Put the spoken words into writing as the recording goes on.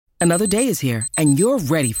Another day is here, and you're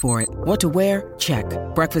ready for it. What to wear? Check.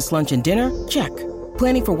 Breakfast, lunch, and dinner? Check.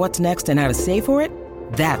 Planning for what's next and how to save for it?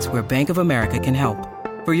 That's where Bank of America can help.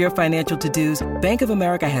 For your financial to-dos, Bank of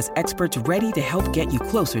America has experts ready to help get you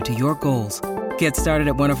closer to your goals. Get started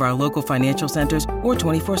at one of our local financial centers or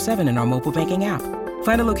 24/7 in our mobile banking app.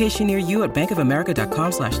 Find a location near you at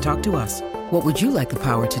bankofamerica.com/talktous. What would you like the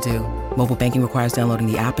power to do? Mobile banking requires downloading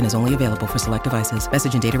the app and is only available for select devices.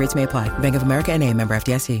 Message and data rates may apply. Bank of America N.A., member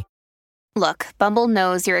FDIC. Look, Bumble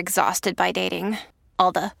knows you're exhausted by dating.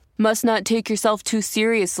 All the must not take yourself too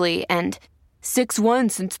seriously and 6'1"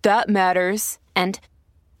 since that matters. And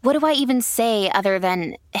what do I even say other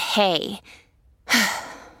than hey?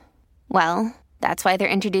 Well, that's why they're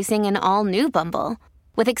introducing an all-new Bumble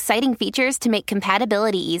with exciting features to make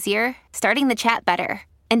compatibility easier, starting the chat better,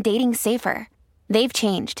 and dating safer. They've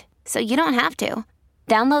changed, so you don't have to.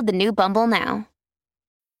 Download the new Bumble now.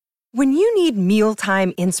 When you need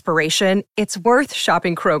mealtime inspiration, it's worth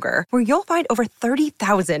shopping Kroger, where you'll find over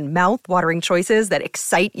 30,000 mouth-watering choices that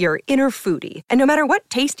excite your inner foodie. And no matter what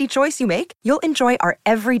tasty choice you make, you'll enjoy our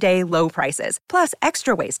everyday low prices, plus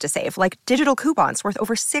extra ways to save, like digital coupons worth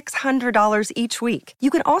over $600 each week. You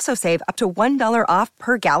can also save up to $1 off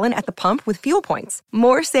per gallon at the pump with fuel points.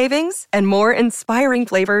 More savings and more inspiring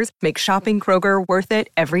flavors make shopping Kroger worth it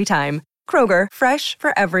every time. Kroger, fresh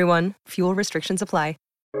for everyone. Fuel restrictions apply.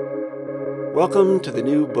 Welcome to the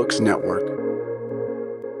New Books Network.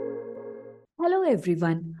 Hello,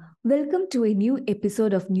 everyone. Welcome to a new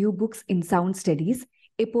episode of New Books in Sound Studies,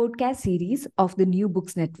 a podcast series of the New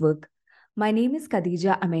Books Network. My name is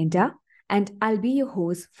Khadija Amanda, and I'll be your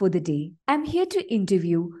host for the day. I'm here to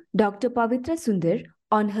interview Dr. Pavitra Sundar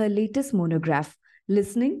on her latest monograph,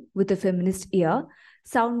 Listening with a Feminist Ear,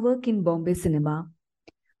 Soundwork in Bombay Cinema.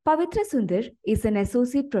 Pavitra Sundar is an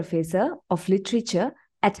associate professor of literature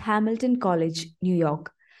at Hamilton College, New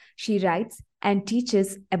York. She writes and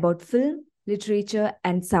teaches about film, literature,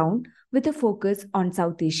 and sound with a focus on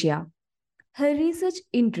South Asia. Her research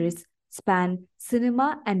interests span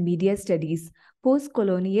cinema and media studies,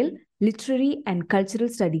 post-colonial literary and cultural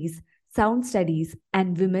studies, sound studies,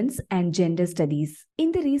 and women's and gender studies.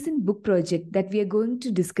 In the recent book project that we are going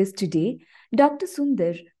to discuss today, Dr.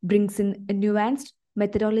 Sundar brings in a nuanced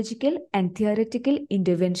methodological and theoretical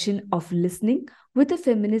intervention of listening with a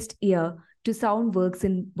feminist ear to sound works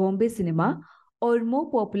in Bombay cinema, or more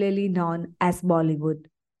popularly known as Bollywood.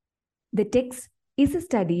 The text is a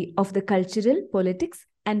study of the cultural, politics,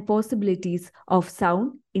 and possibilities of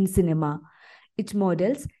sound in cinema. It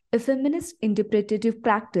models a feminist interpretative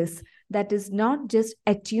practice that is not just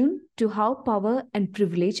attuned to how power and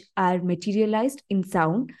privilege are materialized in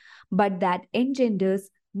sound, but that engenders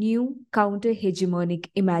new counter-hegemonic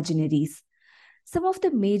imaginaries. Some of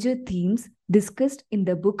the major themes discussed in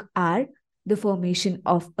the book are the formation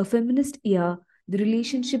of a feminist ear, the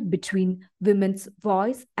relationship between women's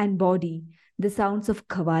voice and body, the sounds of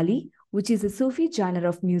Qawwali, which is a Sufi genre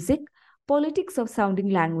of music, politics of sounding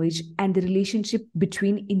language, and the relationship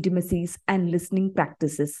between intimacies and listening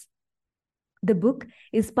practices. The book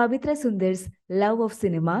is Pavitra Sundar's Love of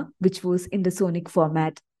Cinema, which was in the sonic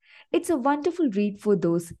format. It's a wonderful read for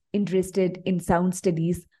those interested in sound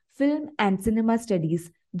studies, film and cinema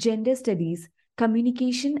studies, gender studies,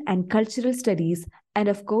 communication and cultural studies, and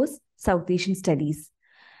of course, South Asian studies.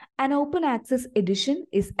 An open access edition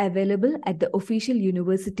is available at the official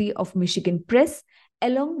University of Michigan Press,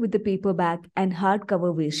 along with the paperback and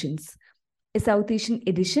hardcover versions. A South Asian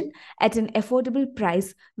edition at an affordable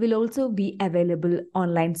price will also be available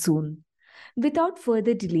online soon. Without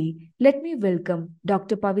further delay, let me welcome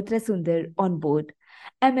Dr. Pavitra Sundar on board.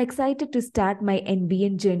 I'm excited to start my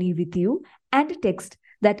NBN journey with you and a text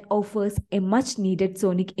that offers a much-needed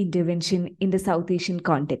sonic intervention in the South Asian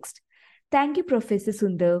context. Thank you, Professor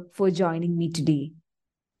Sundar, for joining me today.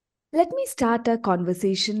 Let me start our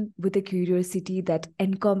conversation with a curiosity that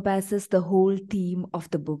encompasses the whole theme of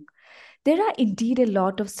the book. There are indeed a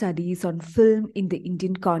lot of studies on film in the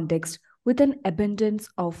Indian context, with an abundance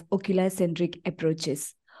of ocular-centric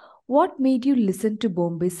approaches. What made you listen to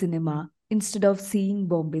Bombay cinema instead of seeing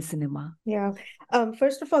Bombay cinema? Yeah.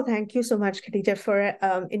 First of all, thank you so much, Khadija, for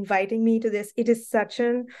inviting me to this. It is such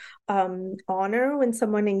an honor when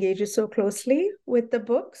someone engages so closely with the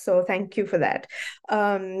book. So thank you for that.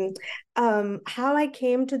 How I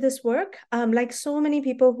came to this work, like so many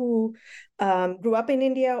people who grew up in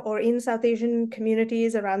India or in South Asian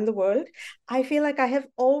communities around the world, I feel like I have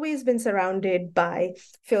always been surrounded by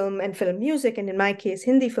film and film music, and in my case,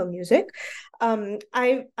 Hindi film music.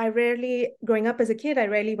 I rarely, growing up as a kid, I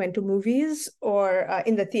rarely went to movies or or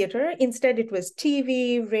in the theater. Instead, it was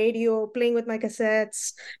TV, radio, playing with my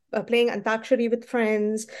cassettes, playing Antakshari with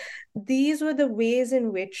friends. These were the ways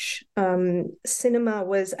in which cinema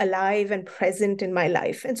was alive and present in my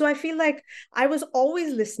life. And so I feel like I was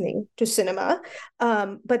always listening to cinema,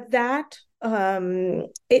 but that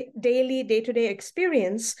daily, day-to-day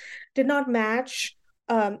experience did not match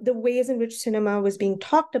the ways in which cinema was being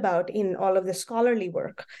talked about in all of the scholarly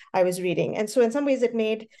work I was reading. And so in some ways it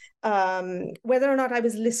made, whether or not I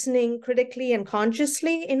was listening critically and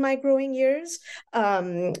consciously in my growing years,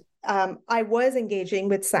 I was engaging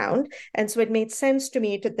with sound. And so it made sense to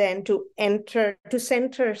me to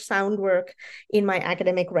center sound work in my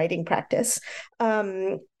academic writing practice.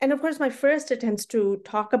 And of course, my first attempts to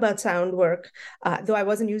talk about sound work, though I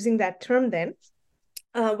wasn't using that term then,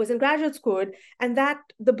 was in graduate school, and that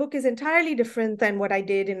the book is entirely different than what I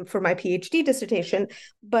did for my PhD dissertation.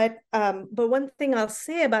 But one thing I'll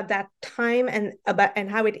say about that time and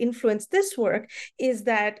how it influenced this work is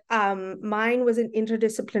that mine was an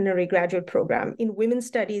interdisciplinary graduate program in women's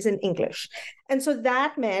studies and English. And so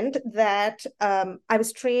that meant that I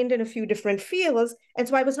was trained in a few different fields. And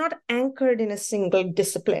so I was not anchored in a single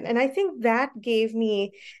discipline. And I think that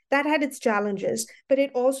had its challenges, but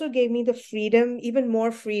it also gave me the freedom, even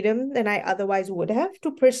more freedom than I otherwise would have,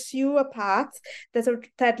 to pursue a path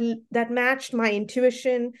that matched my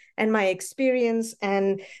intuition and my experience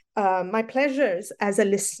and my pleasures as a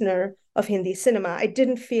listener of Hindi cinema. I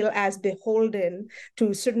didn't feel as beholden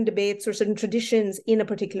to certain debates or certain traditions in a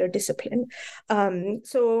particular discipline.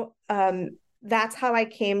 So that's how I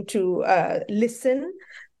came to listen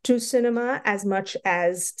to cinema as much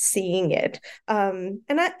as seeing it.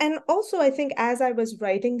 And also I think as I was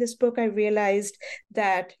writing this book, I realized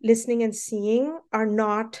that listening and seeing are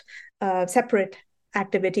not separate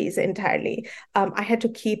activities entirely. I had to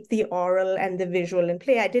keep the oral and the visual in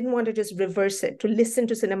play. I didn't want to just reverse it, to listen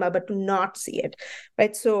to cinema, but to not see it,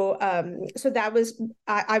 right? So that was,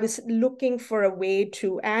 I was looking for a way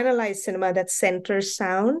to analyze cinema that centers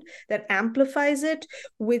sound, that amplifies it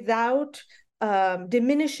without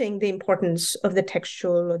diminishing the importance of the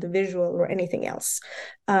textual or the visual or anything else.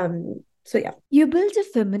 So yeah. You built a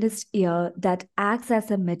feminist ear that acts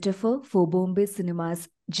as a metaphor for Bombay cinema's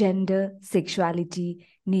gender, sexuality,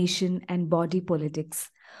 nation, and body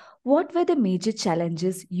politics. What were the major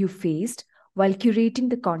challenges you faced while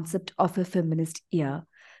curating the concept of a feminist ear?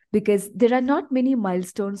 Because there are not many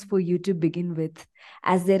milestones for you to begin with,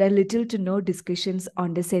 as there are little to no discussions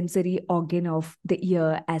on the sensory organ of the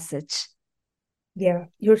ear as such. Yeah,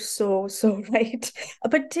 you're so right.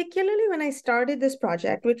 Particularly when I started this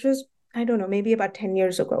project, which was, I don't know, maybe about 10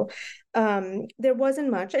 years ago, there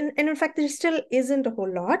wasn't much. And in fact, there still isn't a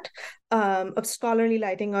whole lot of scholarly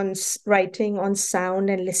writing on sound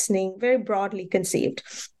and listening, very broadly conceived,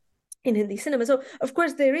 in Hindi cinema. So, of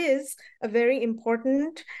course, there is a very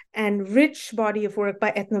important and rich body of work by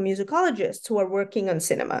ethnomusicologists who are working on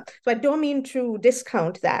cinema. So I don't mean to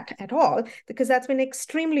discount that at all, because that's been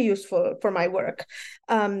extremely useful for my work.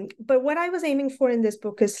 But what I was aiming for in this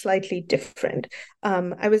book is slightly different.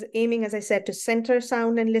 I was aiming, as I said, to center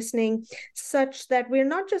sound and listening such that we're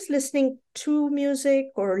not just listening to music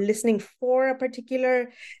or listening for a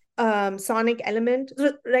particular sonic element,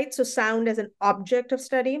 right? So sound as an object of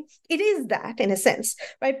study, it is that in a sense,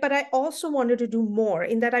 right? But I also wanted to do more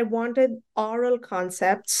in that I wanted aural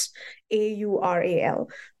concepts,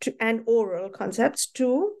 AURAL, and oral concepts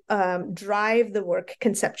to drive the work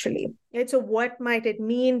conceptually. Right? So what might it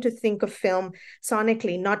mean to think of film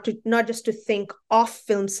sonically, not just to think of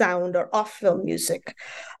film sound or of film music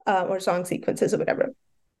or song sequences or whatever.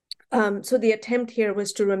 So the attempt here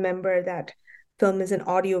was to remember that film is an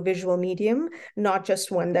audio-visual medium, not just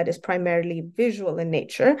one that is primarily visual in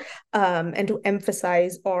nature, and to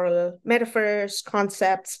emphasize oral metaphors,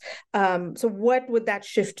 concepts. So what would that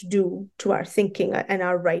shift do to our thinking and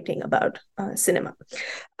our writing about cinema?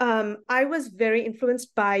 I was very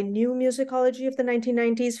influenced by new musicology of the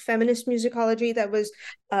 1990s, feminist musicology that was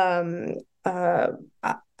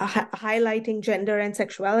highlighting gender and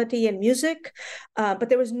sexuality in music. But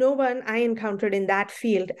there was no one I encountered in that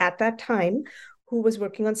field at that time who was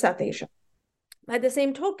working on South Asia. By the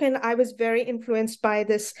same token, I was very influenced by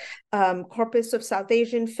this corpus of South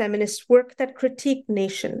Asian feminist work that critiqued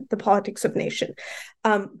nation, the politics of nation.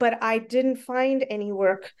 But I didn't find any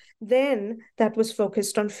work then that was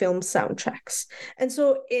focused on film soundtracks. And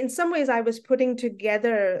so in some ways, I was putting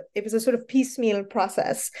together, it was a sort of piecemeal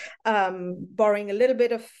process, borrowing a little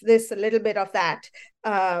bit of this, a little bit of that,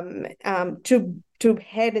 to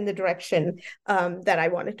head in the direction that I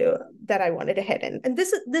wanted to head in. And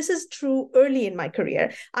this is true early in my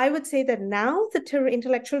career. I would say that now the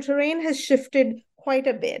intellectual terrain has shifted quite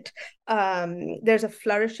a bit. There's a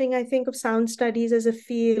flourishing, I think, of sound studies as a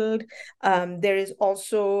field. There is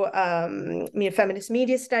also feminist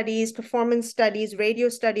media studies, performance studies, radio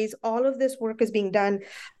studies. All of this work is being done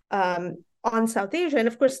on South Asia. And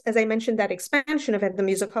of course, as I mentioned, that expansion of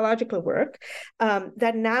ethnomusicological work,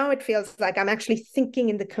 that now it feels like I'm actually thinking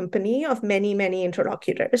in the company of many, many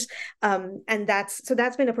interlocutors. And that's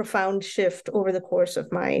been a profound shift over the course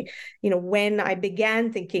of my, when I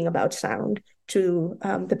began thinking about sound to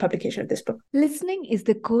the publication of this book. Listening is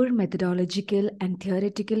the core methodological and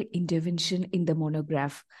theoretical intervention in the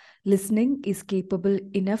monograph. Listening is capable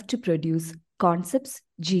enough to produce concepts,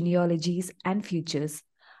 genealogies, and futures.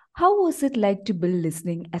 How was it like to build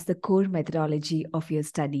listening as the core methodology of your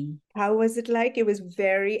study? How was it like? It was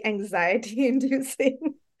very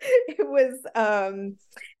anxiety-inducing. It was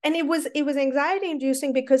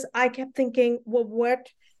anxiety-inducing because I kept thinking, well, what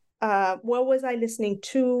was I listening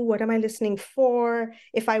to? What am I listening for?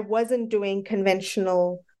 If I wasn't doing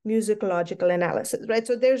conventional musicological analysis, right?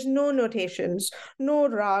 So there's no notations, no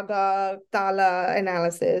raga, tala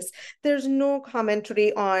analysis. There's no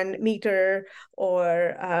commentary on meter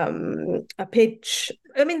or a pitch.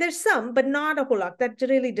 I mean, there's some, but not a whole lot. That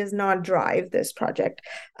really does not drive this project.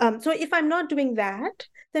 So if I'm not doing that,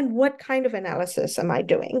 then what kind of analysis am I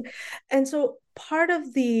doing? And so part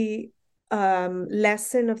of the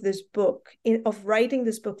lesson of this book, of writing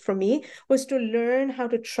this book for me, was to learn how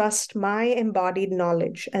to trust my embodied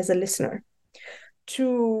knowledge as a listener,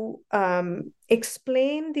 to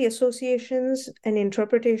explain the associations and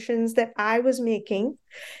interpretations that I was making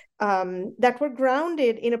that were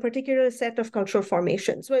grounded in a particular set of cultural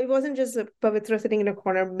formations. So it wasn't just a Pavitra sitting in a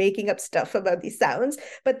corner making up stuff about these sounds,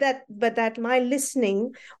 but that my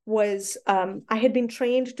listening was, I had been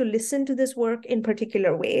trained to listen to this work in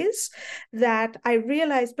particular ways that I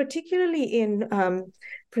realized, particularly in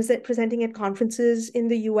presenting at conferences in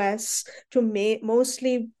the US to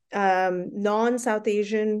mostly non-South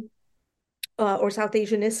Asian or South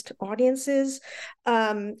Asianist audiences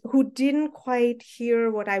who didn't quite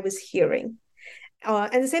hear what I was hearing.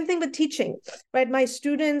 And the same thing with teaching, right? My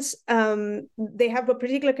students, they have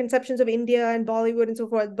particular conceptions of India and Bollywood and so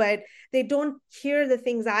forth, but they don't hear the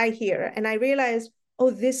things I hear. And I realized, oh,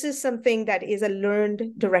 this is something that is a learned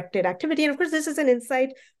directed activity. And of course, this is an insight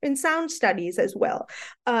in sound studies as well.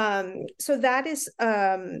 So that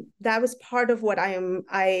was part of what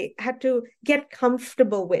I had to get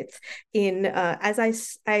comfortable with in as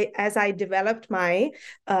I developed my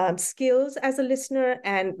skills as a listener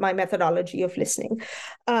and my methodology of listening.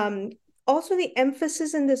 Also, the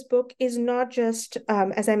emphasis in this book is not just,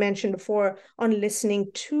 as I mentioned before, on listening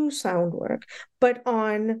to sound work, but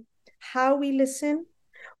on how we listen.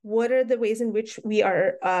 What are the ways in which we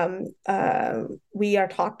are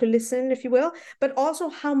taught to listen, if you will, but also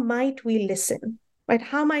how might we listen, right?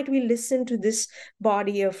 How might we listen to this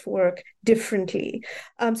body of work differently?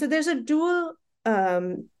 So there's a dual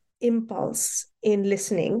impulse in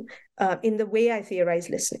listening, in the way I theorize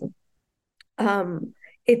listening.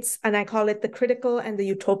 And I call it the critical and the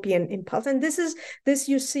utopian impulse. And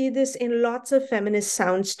you see this in lots of feminist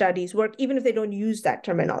sound studies work, even if they don't use that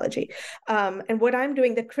terminology. And what I'm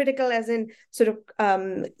doing, the critical as in sort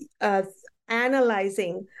of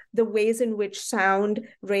analyzing the ways in which sound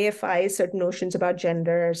reifies certain notions about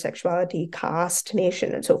gender, sexuality, caste,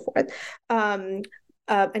 nation, and so forth. And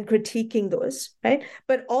critiquing those, right?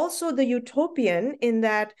 But also the utopian in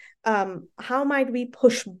that how might we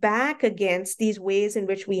push back against these ways in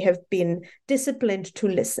which we have been disciplined to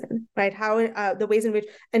listen, right? How the ways in which,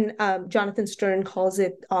 and Jonathan Stern calls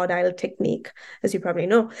it odd-idle technique, as you probably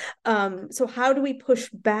know. So how do we push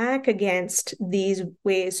back against these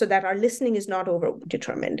ways so that our listening is not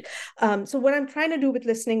over-determined? So what I'm trying to do with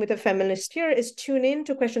listening with a feminist here is tune in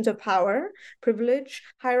to questions of power, privilege,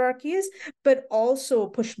 hierarchies, but also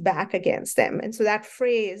push back against them. And so that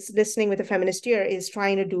phrase, listening with a feminist ear, is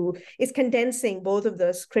condensing both of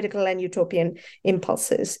those critical and utopian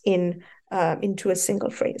impulses into a single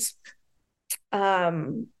phrase.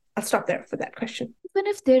 I'll stop there for that question. Even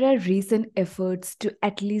if there are recent efforts to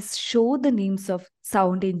at least show the names of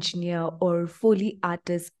sound engineer or Foley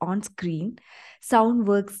artists on screen, sound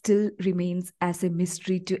work still remains as a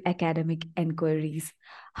mystery to academic inquiries.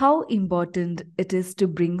 How important it is to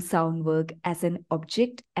bring sound work as an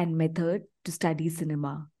object and method to study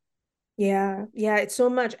cinema. Yeah, it's so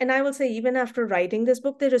much. And I will say, even after writing this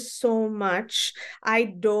book, there is so much I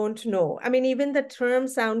don't know. I mean, even the term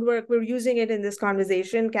sound work, we're using it in this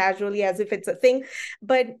conversation casually as if it's a thing.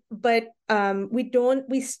 But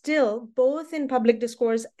we still, both in public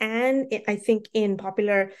discourse and I think in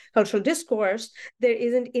popular cultural discourse, there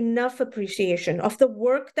isn't enough appreciation of the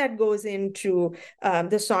work that goes into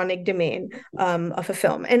the sonic domain of a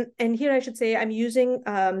film. And here I should say I'm using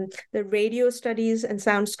the radio studies and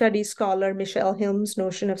sound studies scholar Michelle Hilm's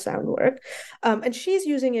notion of sound work. And she's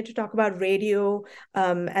using it to talk about radio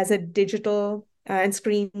as a digital and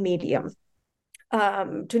screen medium.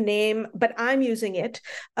 But I'm using it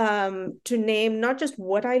to name not just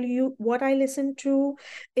what I listen to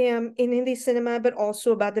in Hindi cinema, but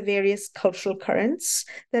also about the various cultural currents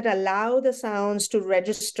that allow the sounds to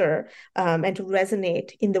register and to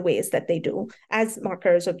resonate in the ways that they do as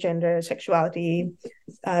markers of gender, sexuality,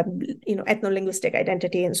 ethno-linguistic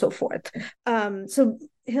identity, and so forth. So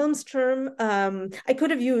Hilm's term, I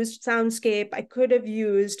could have used soundscape, I could have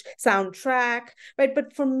used soundtrack, right?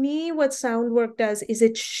 But for me, what sound work does is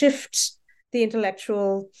it shifts the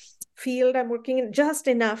intellectual field I'm working in just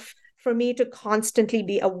enough for me to constantly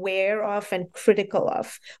be aware of and critical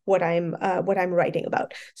of what I'm writing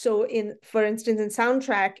about. So for instance, in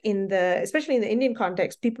soundtrack, especially in the Indian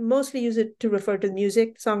context, people mostly use it to refer to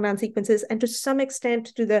music, song dance sequences, and to some extent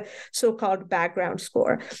to the so-called background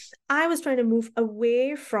score. I was trying to move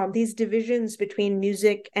away from these divisions between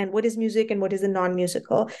music and what is a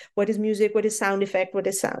non-musical, what is music, what is sound effect, what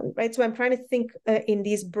is sound, right? So I'm trying to think in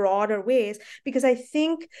these broader ways, because I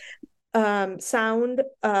think sound,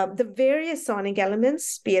 the various sonic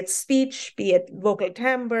elements, be it speech, be it vocal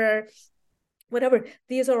timbre, whatever,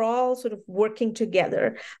 these are all sort of working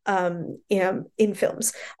together in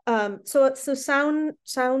films. So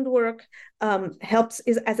sound work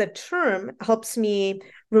as a term helps me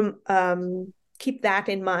keep that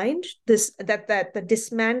in mind, that the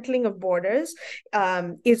dismantling of borders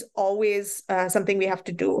is always something we have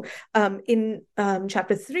to do. In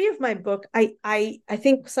chapter 3 of my book, I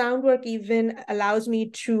think sound work even allows me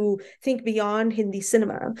to think beyond Hindi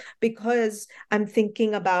cinema, because I'm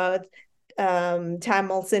thinking about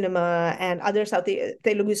Tamil cinema and other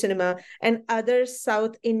Telugu cinema and other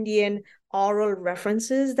South Indian oral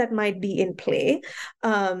references that might be in play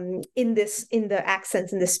in the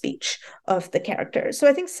accents, in the speech of the characters. So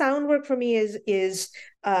I think sound work for me is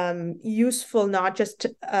useful not just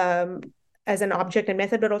as an object and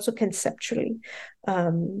method, but also conceptually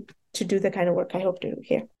to do the kind of work I hope to do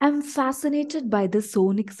here. I'm fascinated by the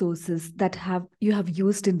sonic sources that you have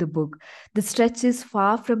used in the book. The stretch is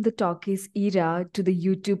far from the talkies era to the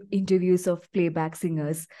YouTube interviews of playback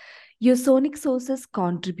singers. Your sonic sources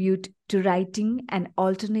contribute to writing an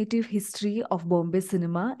alternative history of Bombay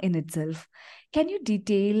cinema in itself. Can you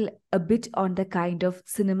detail a bit on the kind of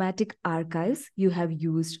cinematic archives you have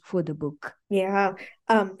used for the book? Yeah,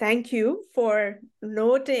 thank you for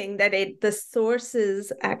noting that the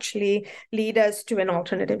sources actually lead us to an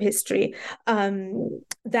alternative history.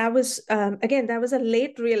 That was, again, that was a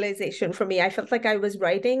late realization for me. I felt like I was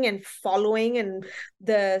writing and following and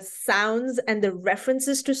the sounds and the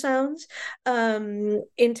references to sounds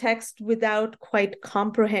in text without quite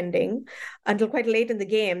comprehending until quite late in the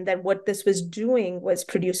game that what this was doing was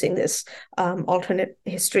producing this alternate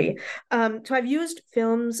history. So I've used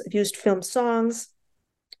film songs,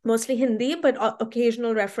 mostly Hindi, but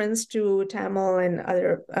occasional reference to Tamil and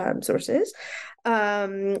other sources.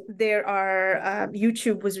 There are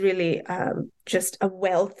YouTube was really just a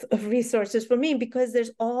wealth of resources for me, because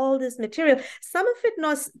there's all this material, some of it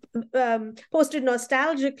posted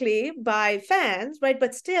nostalgically by fans, right?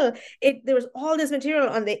 But still, there was all this material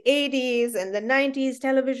on the 80s and the 90s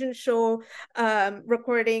television show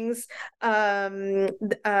recordings,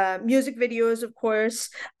 music videos, of course,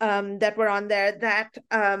 that were on there. That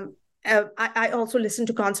I also listened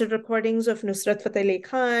to concert recordings of Nusrat Fateh Ali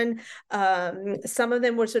Khan. Some of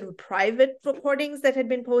them were sort of private recordings that had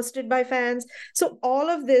been posted by fans. So all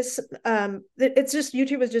of this, it's just,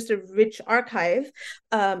 YouTube is just a rich archive.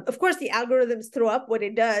 Of course, the algorithms throw up what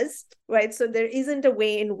it does, right? So there isn't a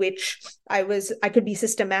way in which I could be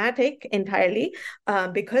systematic entirely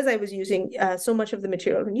because I was using so much of the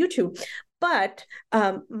material on YouTube. But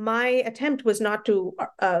my attempt was not to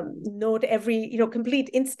note every complete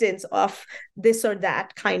instance of this or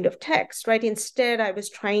that kind of text, right? Instead, I was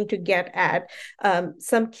trying to get at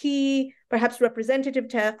some key, perhaps representative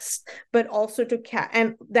texts, but also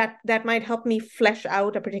and that might help me flesh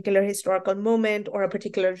out a particular historical moment or a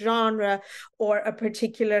particular genre or a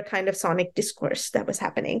particular kind of sonic discourse that was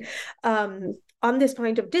happening. On this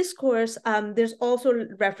point of discourse, there's also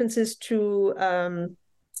references to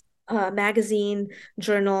magazine,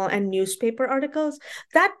 journal, and newspaper articles.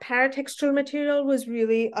 That paratextual material was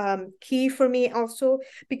really key for me also,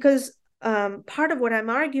 because part of what I'm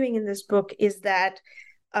arguing in this book is that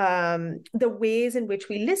the ways in which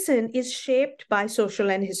we listen is shaped by social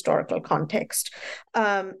and historical context.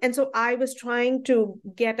 And so I was trying to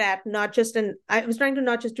get at not just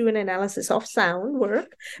do an analysis of sound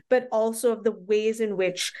work, but also of the ways in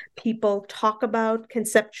which people talk about,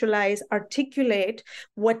 conceptualize, articulate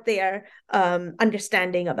what they are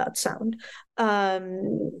understanding about sound.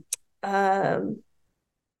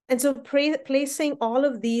 And so placing all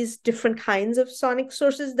of these different kinds of sonic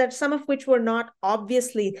sources, that some of which were not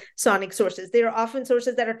obviously sonic sources. They are often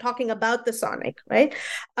sources that are talking about the sonic, right?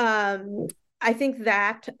 I think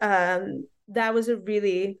that that was a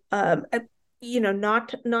really, at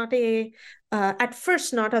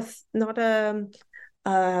first not a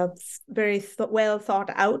very well thought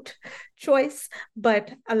out choice,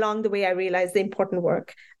 but along the way I realized the important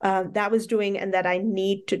work that was doing and that I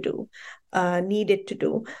needed to do.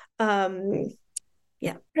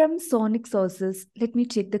 From sonic sources, let me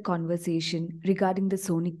take the conversation regarding the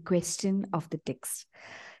sonic question of the text.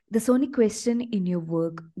 The sonic question in your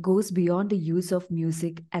work goes beyond the use of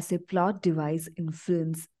music as a plot device in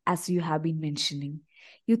films, as you have been mentioning.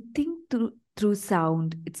 You think through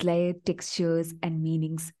sound, its layered textures and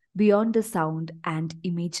meanings beyond the sound and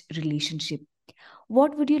image relationship.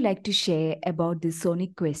 What would you like to share about this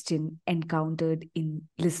sonic question encountered in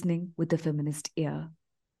listening with a feminist ear?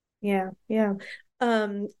 Yeah.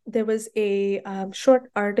 There was a short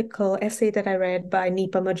essay that I read by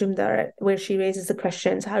Nipa Majumdar, where she raises the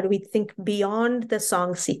questions, how do we think beyond the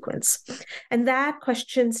song sequence? And that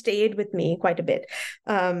question stayed with me quite a bit.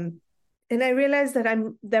 And I realized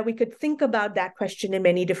that we could think about that question in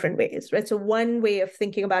many different ways, right? So one way of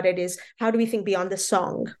thinking about it is, how do we think beyond the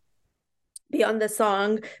song,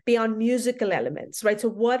 beyond musical elements, right? So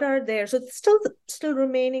what are there? So it's still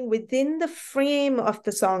remaining within the frame of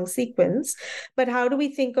the song sequence, but how do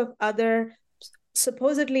we think of other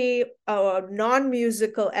supposedly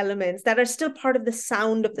non-musical elements that are still part of the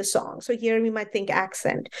sound of the song? So here we might think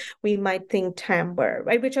accent, we might think timbre,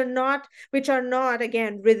 right? Which are not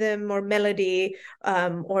again rhythm or melody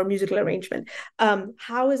or musical arrangement.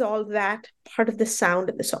 How is all that part of the sound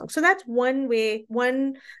of the song? So that's one way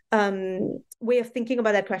of thinking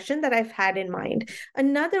about that question that I've had in mind.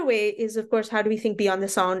 Another way is, of course, how do we think beyond the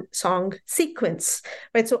song sequence,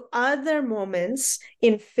 right? So other moments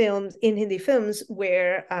in Hindi films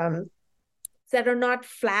where that are not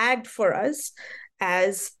flagged for us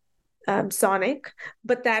as sonic,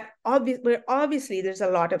 but that obviously there's a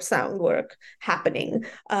lot of sound work happening.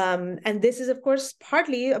 And this is, of course,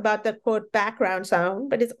 partly about the quote background sound,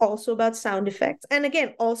 but it's also about sound effects. And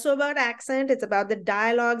again, also about accent. It's about the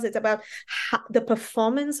dialogues. It's about the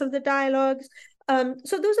performance of the dialogues.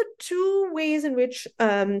 So those are two ways in which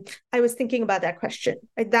I was thinking about that question.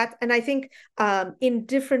 And I think in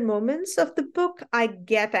different moments of the book, I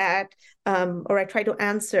get at, or I try to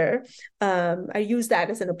answer, I use that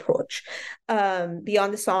as an approach,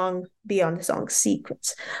 beyond the song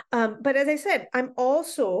sequence. But as I said, I'm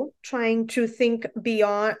also trying to think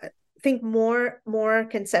more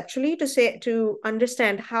conceptually, to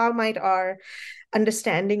understand how might our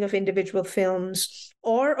understanding of individual films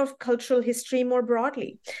or of cultural history more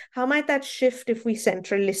broadly, how might that shift if we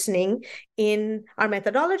center listening in our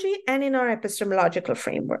methodology and in our epistemological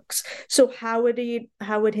frameworks? So how would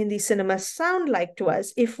Hindi cinema sound like to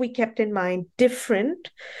us if we kept in mind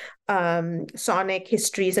different sonic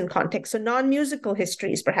histories and contexts? So non-musical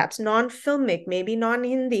histories, perhaps non-filmic, maybe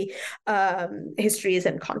non-Hindi histories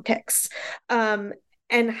and contexts. And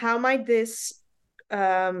how might this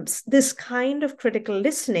kind of critical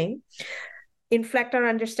listening inflect our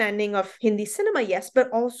understanding of Hindi cinema, yes, but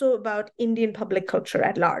also about Indian public culture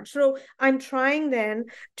at large. So I'm trying then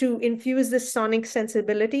to infuse this sonic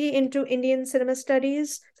sensibility into Indian cinema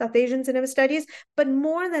studies, South Asian cinema studies, but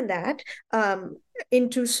more than that,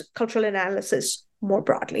 into cultural analysis more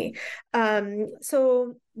broadly.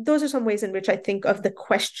 So those are some ways in which I think of the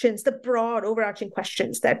questions, the broad overarching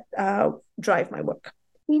questions that drive my work.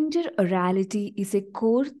 Interorality is a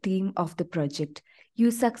core theme of the project. You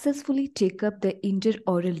successfully take up the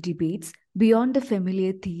interoral debates beyond the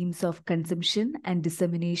familiar themes of consumption and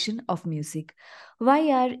dissemination of music. Why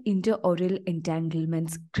are interoral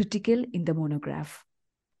entanglements critical in the monograph?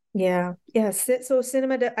 Yes. So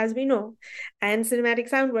cinema, as we know, and cinematic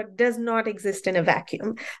sound work does not exist in a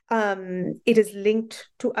vacuum. It is linked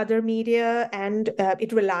to other media and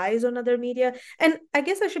it relies on other media. And I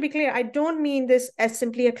guess I should be clear, I don't mean this as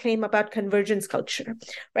simply a claim about convergence culture,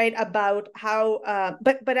 right? About how,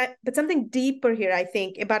 but something deeper here, I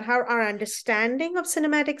think, about how our understanding of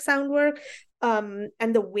cinematic sound work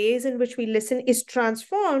and the ways in which we listen is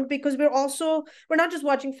transformed, because we're not just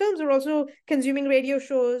watching films, we're also consuming radio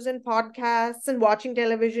shows and podcasts and watching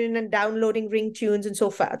television and downloading ringtunes and so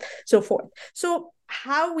forth. So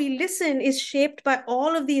how we listen is shaped by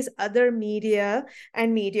all of these other media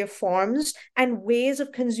and media forms and ways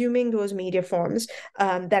of consuming those media forms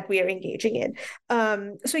that we are engaging in.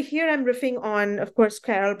 So here I'm riffing on, of course,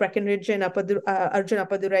 Carol Breckenridge and Arjun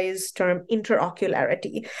Appadurai's term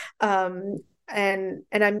interocularity. And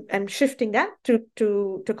I'm shifting that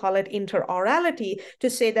to call it interaurality, to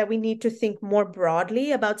say that we need to think more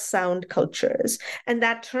broadly about sound cultures. And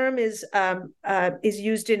that term is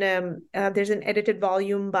used in there's an edited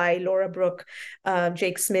volume by Laura Brooke,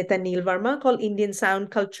 Jake Smith, and Neil Verma called Indian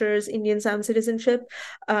Sound Cultures, Indian Sound Citizenship.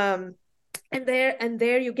 And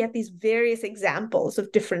there you get these various examples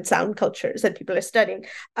of different sound cultures that people are studying.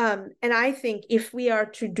 And I think if we are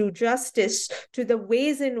to do justice to the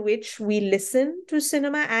ways in which we listen to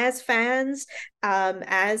cinema as fans,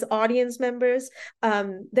 as audience members,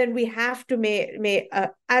 then we have to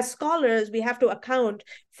as scholars, we have to account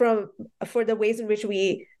for the ways in which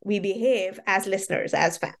we behave as listeners,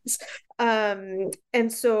 as fans.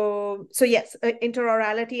 And so yes,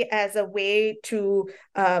 interaurality as a way to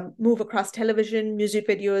move across television, music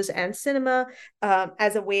videos, and cinema,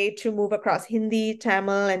 as a way to move across Hindi,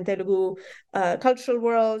 Tamil, and Telugu cultural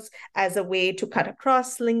worlds, as a way to cut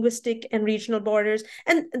across linguistic and regional borders.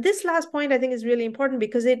 And this last point, I think, is really important,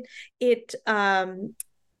 because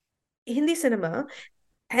Hindi cinema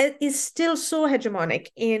is still so hegemonic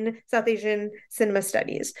in South Asian cinema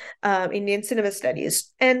studies, Indian cinema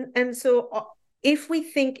studies. And so if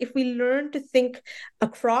we learn to think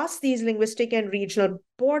across these linguistic and regional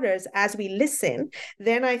borders as we listen,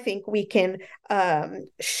 then I think we can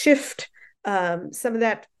shift some of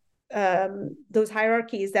that, those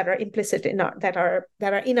hierarchies that are implicit in that are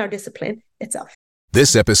in our discipline itself.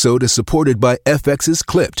 This episode is supported by FX's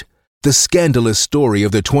Clipped, the scandalous story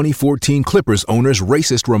of the 2014 Clippers owner's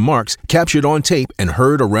racist remarks captured on tape and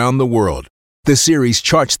heard around the world. The series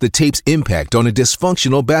charts the tape's impact on a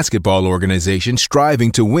dysfunctional basketball organization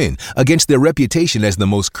striving to win against their reputation as the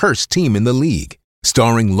most cursed team in the league.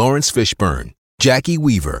 Starring Lawrence Fishburne, Jackie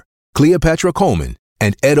Weaver, Cleopatra Coleman,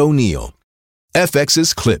 and Ed O'Neill.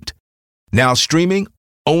 FX's Clipped. Now streaming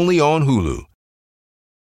only on Hulu.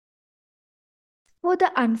 For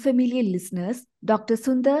the unfamiliar listeners, Dr.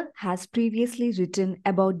 Sundar has previously written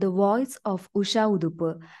about the voice of Usha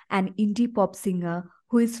Udup, an indie pop singer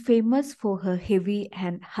who is famous for her heavy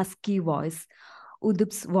and husky voice.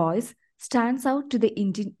 Udup's voice stands out to the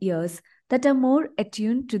Indian ears that are more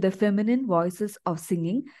attuned to the feminine voices of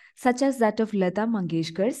singing, such as that of Lata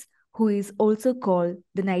Mangeshkar's, who is also called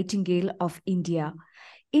the Nightingale of India.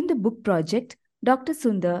 In the book project, Dr.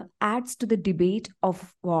 Sundar adds to the debate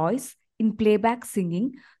of voice in playback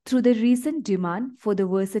singing through the recent demand for the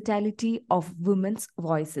versatility of women's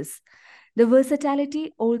voices. The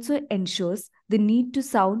versatility also ensures the need to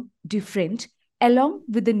sound different, along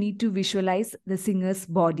with the need to visualize the singers'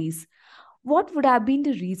 bodies. What would have been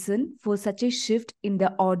the reason for such a shift in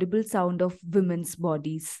the audible sound of women's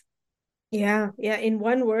bodies? Yeah. In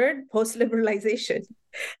one word, post-liberalization.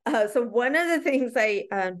 So one of the things I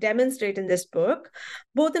demonstrate in this book,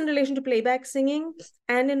 both in relation to playback singing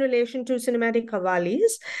and in relation to cinematic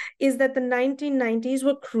qawwalis, is that the 1990s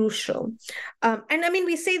were crucial. And I mean,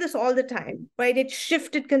 we say this all the time, right? It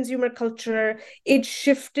shifted consumer culture. It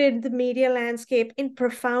shifted the media landscape in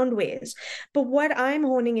profound ways. But what I'm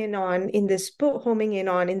homing in on in this book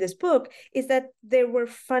is that there were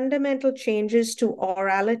fundamental changes to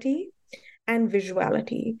orality and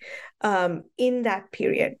visuality in that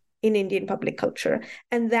period in Indian public culture.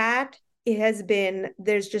 And that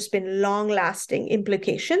there's just been long-lasting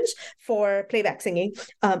implications for playback singing.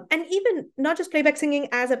 And even not just playback singing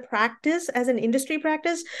as a practice, as an industry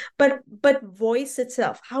practice, but voice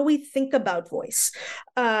itself, how we think about voice.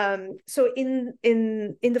 So in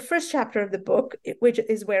the first chapter of the book, which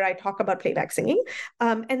is where I talk about playback singing,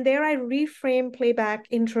 and there I reframe playback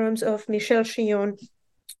in terms of Michel Chillon,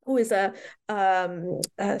 who is a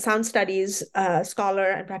sound studies scholar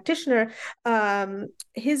and practitioner,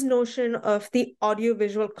 his notion of the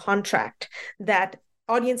audiovisual contract that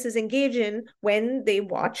audiences engage in when they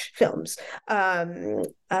watch films,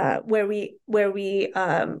 where we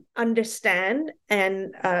understand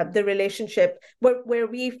and the relationship, where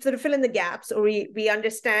we sort of fill in the gaps, or we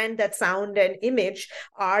understand that sound and image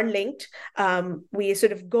are linked. We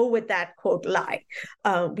sort of go with that quote lie.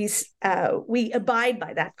 We abide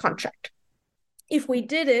by that contract. If we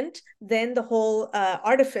didn't, then the whole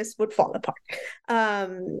artifice would fall apart.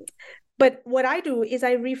 But what I do is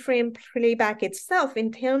I reframe playback itself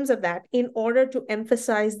in terms of that in order to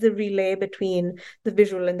emphasize the relay between the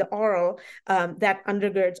visual and the oral that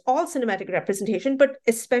undergirds all cinematic representation, but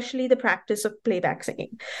especially the practice of playback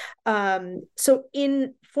singing. So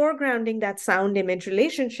in foregrounding that sound-image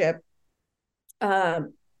relationship,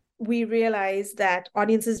 we realize that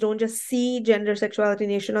audiences don't just see gender, sexuality,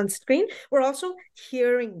 nation on screen. We're also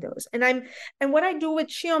hearing those. And what I do with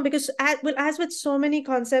Xion, because as with so many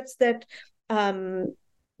concepts that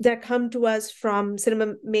come to us from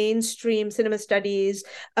mainstream cinema studies,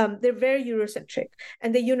 they're very Eurocentric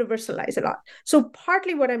and they universalize a lot. So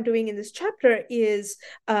partly what I'm doing in this chapter is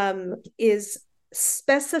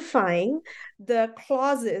specifying the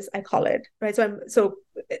clauses, I call it, right? So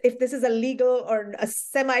if this is a legal or a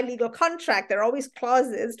semi-legal contract, there are always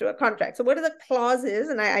clauses to a contract. So what are the clauses?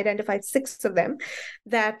 And I identified 6 of them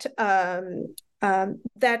that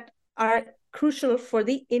that are crucial for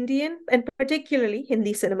the Indian and particularly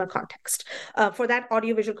Hindi cinema context, for that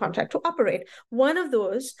audiovisual contract to operate. One of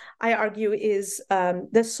those, I argue, is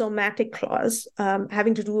the somatic clause,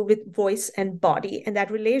 having to do with voice and body, and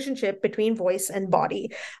that relationship between voice and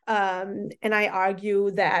body. And I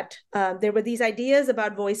argue that there were these ideas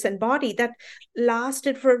about voice and body that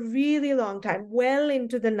lasted for a really long time, well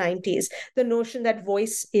into the 90s. The notion that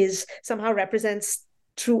voice somehow represents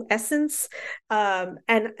true essence,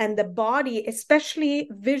 and the body, especially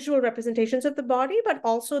visual representations of the body, but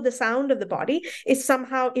also the sound of the body, is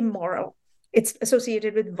somehow immoral. It's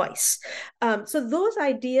associated with vice. So those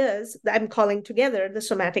ideas that I'm calling together the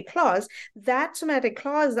somatic clause, that somatic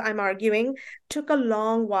clause, I'm arguing, took a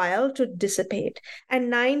long while to dissipate.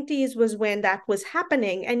 And 90s was when that was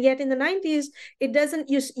happening. And yet in the 90s, it doesn't,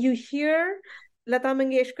 you hear Lata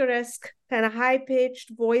Mangeshkar-esque kind of high-pitched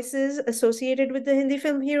voices associated with the Hindi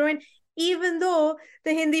film heroine, even though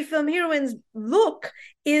the Hindi film heroine's look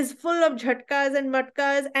is full of jhatkas and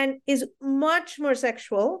matkas and is much more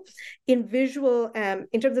sexual in visual,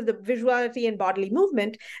 in terms of the visuality and bodily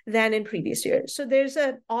movement than in previous years. So there's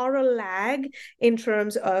an oral lag in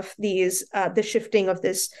terms of these, the shifting of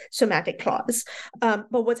this somatic clause.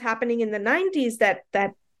 But what's happening in the 90s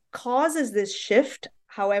that causes this shift,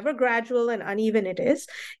 however gradual and uneven it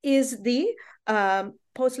is the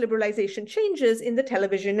post-liberalization changes in the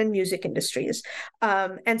television and music industries.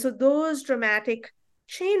 And so those dramatic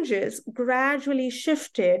changes gradually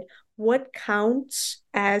shifted what counts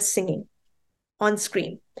as singing on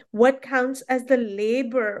screen, what counts as the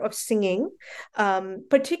labor of singing,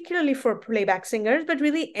 particularly for playback singers, but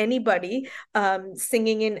really anybody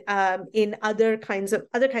singing in other kinds of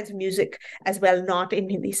music as well, not in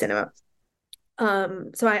Hindi cinema.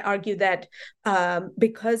 So I argue that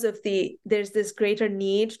because of there's this greater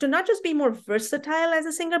need to not just be more versatile as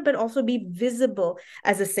a singer, but also be visible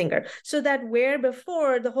as a singer. So that where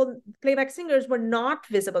before the whole playback singers were not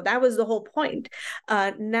visible, that was the whole point.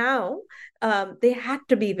 Now they had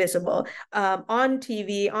to be visible on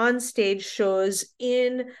TV, on stage shows,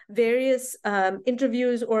 in various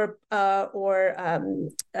interviews or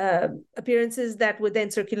appearances that would then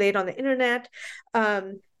circulate on the internet.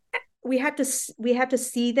 We had to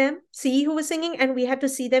see who was singing, and we had to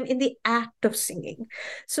see them in the act of singing.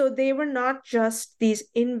 So they were not just these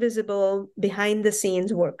invisible behind the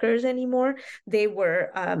scenes workers anymore. They were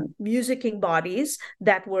musicking bodies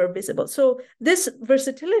that were visible. So this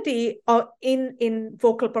versatility in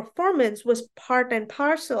vocal performance was part and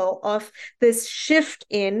parcel of this shift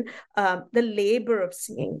in the labor of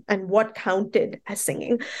singing and what counted as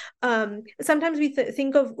singing. Sometimes we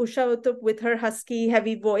think of Usha Uttup with her husky,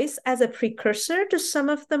 heavy voice as a precursor to some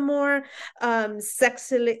of the more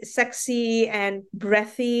sexy and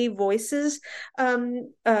breathy voices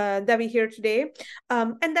that we hear today.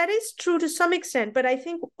 And that is true to some extent, but I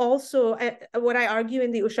think also what I argue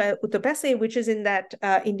in the Usha Uttup essay, which is in that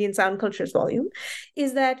Indian Sound Cultures volume,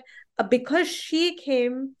 is that because she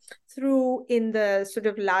came through in the sort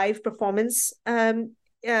of live performance,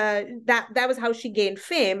 that was how she gained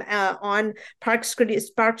fame on Park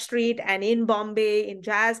Street and in Bombay, in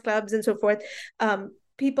jazz clubs and so forth.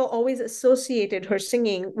 People always associated her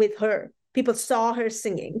singing with her. People saw her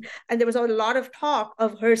singing, and there was a lot of talk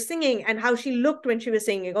of her singing and how she looked when she was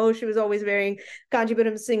singing. Oh, she was always wearing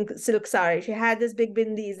Kanjipuram silk sari. She had this big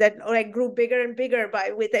bindis that grew bigger and bigger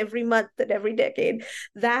with every month and every decade.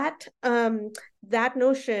 That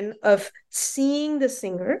notion of seeing the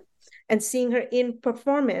singer and seeing her in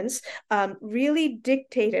performance really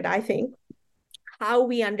dictated, I think, how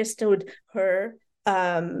we understood her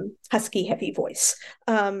husky, heavy voice.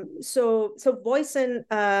 So voice and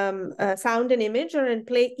sound and image are in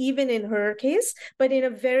play even in her case, but in a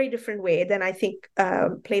very different way than I think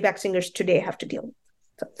playback singers today have to deal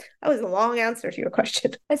with. So that was a long answer to your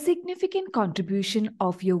question. A significant contribution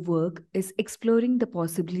of your work is exploring the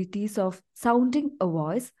possibilities of sounding a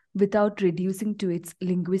voice without reducing to its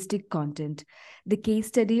linguistic content. The case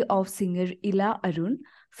study of singer Ila Arun,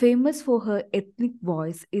 famous for her ethnic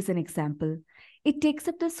voice, is an example. It takes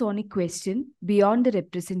up the sonic question beyond the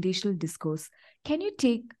representational discourse. Can you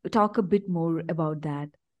talk a bit more about that?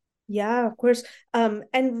 Yeah, of course.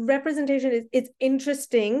 And representation it's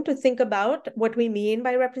interesting to think about what we mean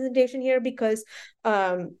by representation here, because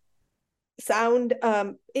sound,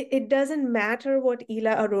 it doesn't matter what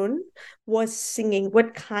Ila Arun was singing,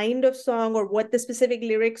 what kind of song or what the specific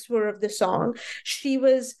lyrics were of the song. She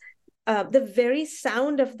was the very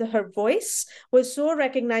sound of her voice was so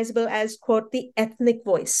recognizable as, quote, the ethnic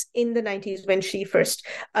voice in the 90s when she first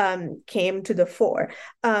came to the fore.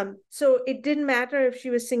 So it didn't matter if she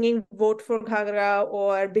was singing Vote for Ghagra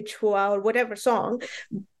or Bichhua or whatever song.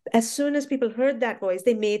 As soon as people heard that voice,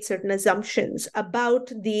 they made certain assumptions about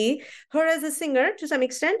her as a singer to some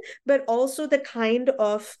extent, but also the kind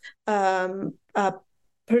of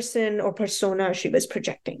person or persona she was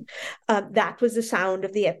projecting. That was the sound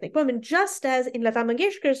of the ethnic woman. Just as in Lata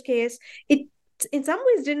Mangeshkar's case, it in some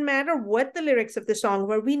ways didn't matter what the lyrics of the song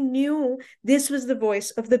were. We knew this was the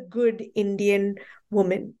voice of the good Indian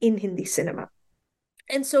woman in Hindi cinema.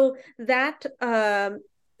 And so that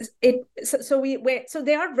so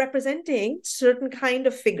they are representing certain kind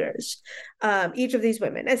of figures, each of these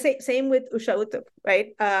women, and same with Usha Uttup,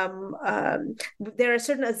 right? There are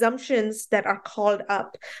certain assumptions that are called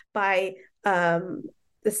up by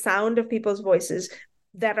the sound of people's voices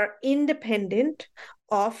that are independent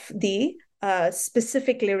of the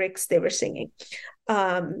specific lyrics they were singing.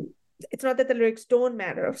 It's not that the lyrics don't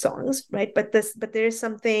matter of songs, right? But there is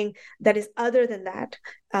something that is other than that,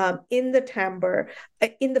 in the timbre,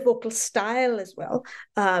 in the vocal style as well.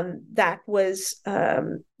 That was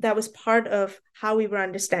part of how we were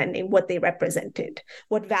understanding what they represented,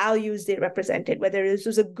 what values they represented, whether this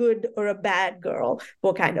was a good or a bad girl,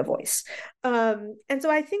 what kind of voice. And so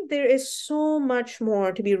I think there is so much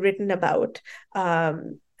more to be written about.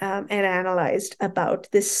 And analyzed about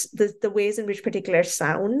the ways in which particular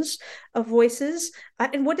sounds of voices,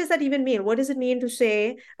 and what does that even mean? What does it mean to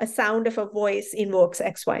say a sound of a voice invokes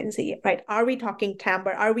X, Y, and Z, right? Are we talking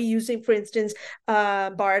timbre? Are we using, for instance,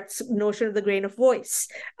 Barth's notion of the grain of voice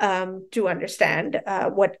to understand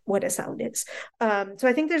what a sound is? So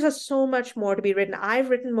I think there's so much more to be written. I've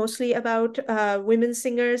written mostly about women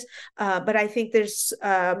singers, but I think there's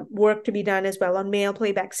work to be done as well on male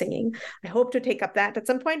playback singing. I hope to take up that at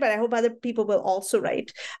some point, but I hope other people will also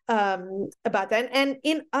write about that. And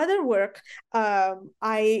in other work,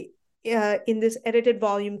 I in this edited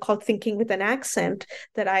volume called Thinking with an Accent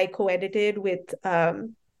that I co-edited with Pooja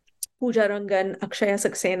Rangan, Akshaya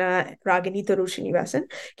Saxena, Ragini Taru Srinivasan.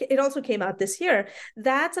 It also came out this year.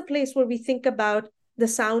 That's a place where we think about the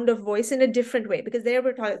sound of voice in a different way, because there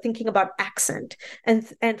we're thinking about accent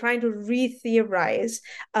and trying to re-theorize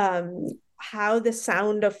how the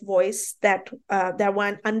sound of voice that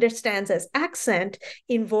one understands as accent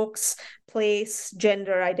invokes place,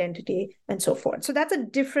 gender identity, and so forth. So that's a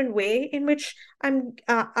different way in which I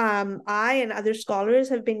and other scholars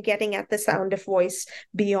have been getting at the sound of voice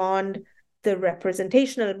beyond the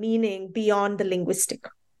representational meaning, beyond the linguistic.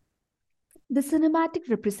 The cinematic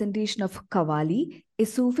representation of Qawwali, a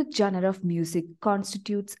Sufic genre of music,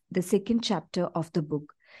 constitutes the second chapter of the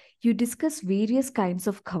book. You discuss various kinds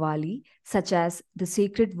of Qawwali, such as the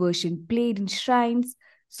sacred version played in shrines,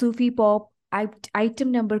 Sufi pop,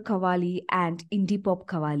 item number Qawwali, and indie pop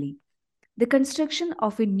Qawwali. The construction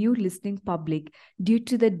of a new listening public due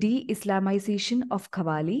to the de-Islamization of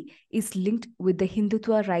Qawwali is linked with the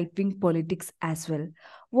Hindutva right-wing politics as well.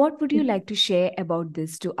 What would you like to share about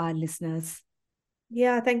this to our listeners?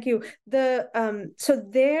 Yeah, thank you.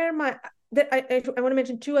 I want to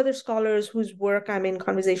mention two other scholars whose work I'm in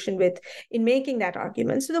conversation with in making that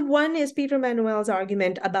argument. So the one is Peter Manuel's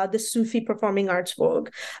argument about the Sufi performing arts vogue,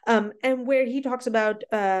 and where he talks about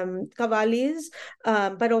Qawwalis,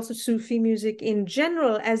 but also Sufi music in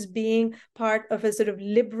general as being part of a sort of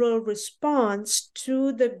liberal response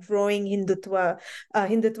to the growing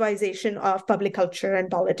Hindutvaization of public culture and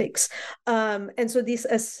politics. And so this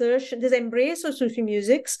embrace of Sufi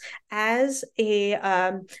musics as a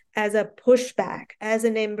pushback, as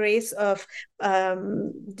an embrace of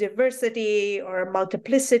diversity or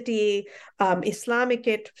multiplicity,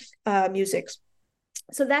 Islamic musics.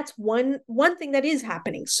 So that's one thing that is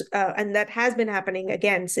happening, and that has been happening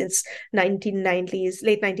again since late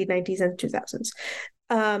 1990s and 2000s.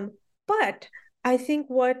 But I think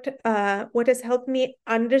what has helped me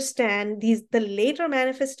understand the later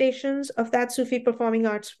manifestations of that Sufi performing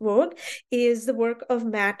arts work is the work of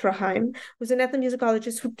Matt Raheim, who's an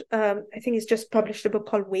ethnomusicologist who I think has just published a book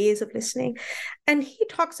called Ways of Listening, and he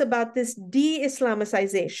talks about this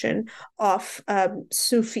de-Islamicization of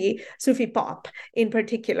Sufi pop in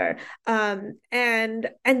particular, and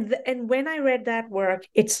when I read that work,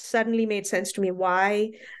 it suddenly made sense to me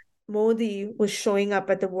why Modi was showing up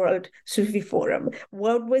at the World Sufi Forum.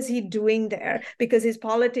 What was he doing there? Because his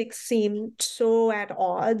politics seemed so at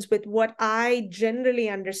odds with what I generally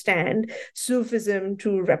understand Sufism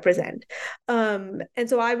to represent. And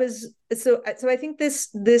so I think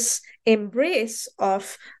this embrace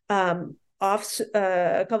of qawwalis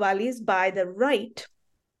by the right,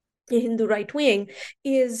 the Hindu right wing,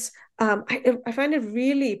 is I find it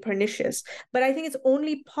really pernicious. But I think it's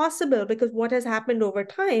only possible because what has happened over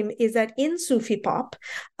time is that in Sufi pop,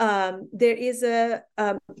 there is a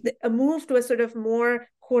move to a sort of more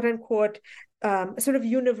quote unquote sort of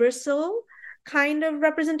universal kind of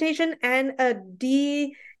representation and a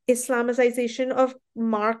Islamicization of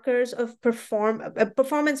markers of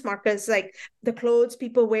performance markers, like the clothes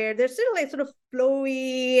people wear. They're still like sort of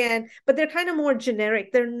flowy, but they're kind of more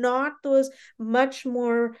generic. They're not those much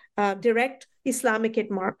more direct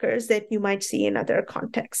Islamic markers that you might see in other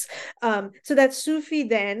contexts. So that Sufi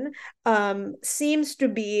then seems to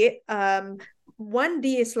be one,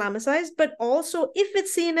 de-Islamicized, but also if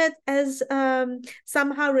it's seen as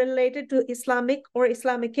somehow related to Islamic or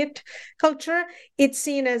Islamicate culture, it's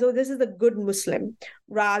seen as, oh, this is the good Muslim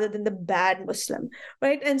rather than the bad Muslim,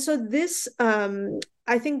 right? And so this,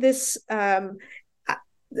 I think this,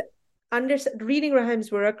 reading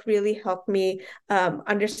Raheim's work really helped me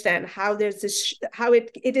understand how there's this, how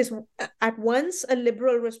it is at once a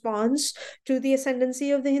liberal response to the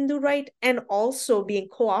ascendancy of the Hindu right and also being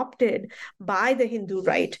co-opted by the Hindu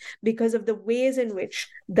right because of the ways in which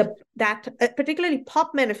particularly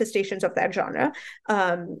pop manifestations of that genre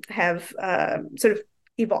have sort of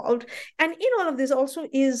evolved. And in all of this also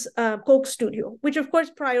is Coke Studio, which of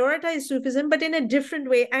course prioritized Sufism, but in a different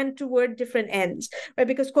way and toward different ends, right?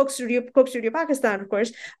 Because Coke Studio Pakistan, of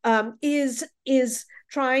course, is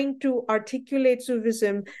trying to articulate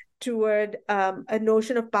Sufism toward a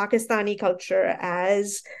notion of Pakistani culture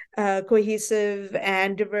as cohesive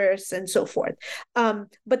and diverse and so forth.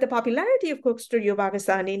 But the popularity of Coke Studio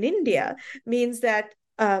Pakistan in India means that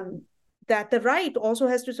the right also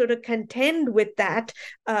has to sort of contend with that,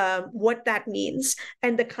 what that means,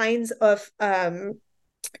 and the kinds of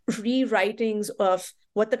rewritings of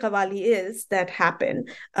what the qawwali is that happen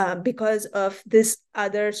because of this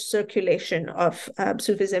other circulation of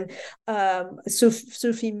Sufism,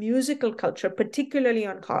 Sufi musical culture, particularly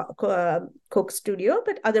on Coke Studio,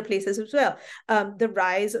 but other places as well. The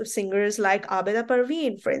rise of singers like Abida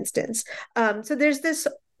Parveen, for instance. So there's this.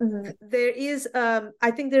 There is, I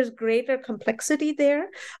think there's greater complexity there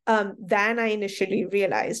than I initially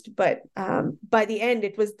realized. But by the end,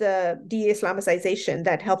 it was the de-Islamicization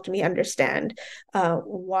that helped me understand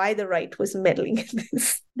why the right was meddling in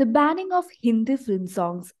this. The banning of Hindi film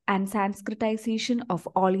songs and Sanskritization of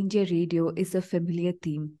All India Radio is a familiar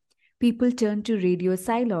theme. People turn to Radio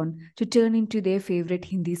Ceylon to turn into their favorite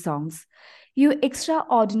Hindi songs. You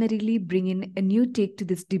extraordinarily bring in a new take to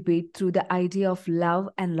this debate through the idea of love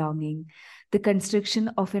and longing. The construction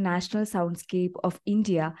of a national soundscape of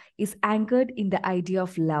India is anchored in the idea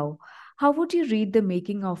of love. How would you read the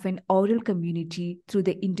making of an oral community through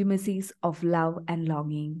the intimacies of love and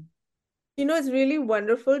longing? You know, it's really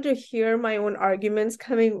wonderful to hear my own arguments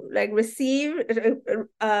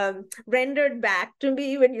rendered back to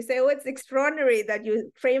me when you say, oh, it's extraordinary that you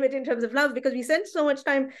frame it in terms of love, because we spend so much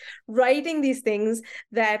time writing these things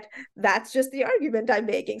that's just the argument I'm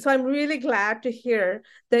making. So I'm really glad to hear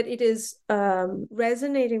that it is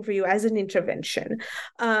resonating for you as an intervention.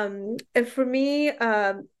 And for me,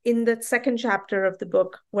 in the second chapter of the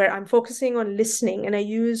book, where I'm focusing on listening, and I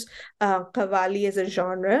use qawwali as a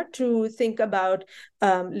genre to think about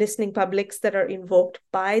listening publics that are invoked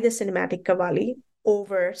by the cinematic qawwali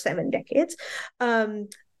over 7 decades. I'm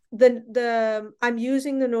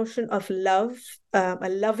using the notion of love, a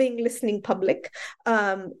loving listening public,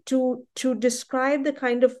 to describe the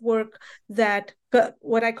kind of work that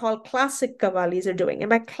what I call classic qawwalis are doing. And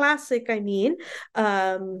by classic, I mean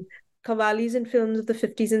qawwalis in films of the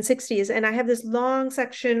 50s and 60s. And I have this long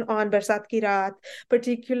section on Barsat Ki Raat,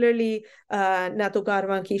 particularly Na To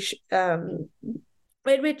Karwan Ki,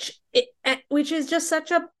 which is just such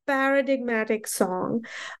a paradigmatic song,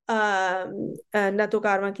 Na To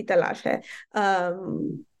Karwan Ki Talash Hai,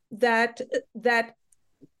 that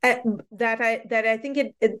that I think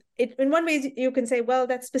it in one way you can say, well,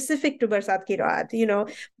 that's specific to Barsat Ki Raat,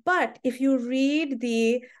 but if you read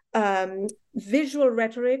the visual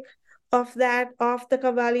rhetoric of the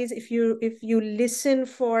qawwalis, if you listen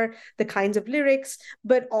for the kinds of lyrics,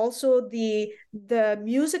 but also the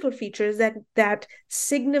musical features that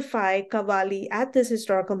signify qawwali at this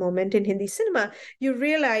historical moment in Hindi cinema, you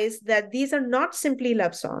realize that these are not simply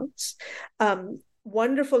love songs.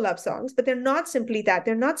 Wonderful love songs, but they're not simply that.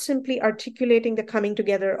 They're not simply articulating the coming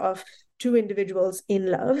together of two individuals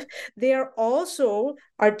in love. They are also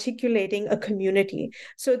articulating a community.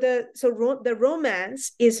 So the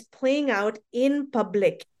romance is playing out in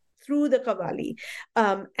public through the qawwali,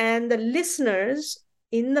 and the listeners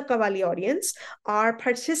in the qawwali audience are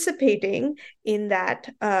participating in that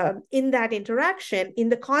interaction, in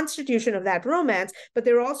the constitution of that romance, but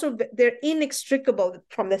they're inextricable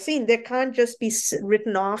from the scene. They can't just be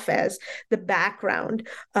written off as the background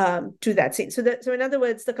to that scene. So in other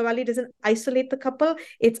words, the qawwali doesn't isolate the couple.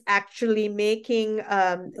 It's actually making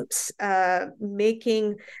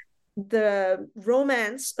the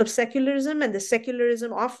romance of secularism and the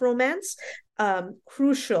secularism of romance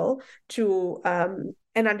crucial to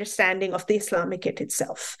an understanding of the Islamicate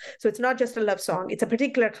itself. So it's not just a love song, it's a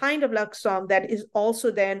particular kind of love song that is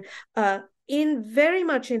also then very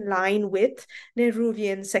much in line with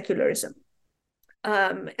Nehruvian secularism.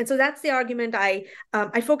 And so that's the argument I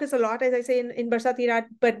focus a lot, as I say, in Barsat Ki Raat.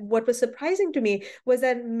 But what was surprising to me was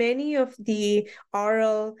that many of the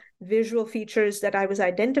oral visual features that I was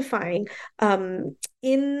identifying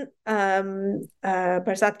in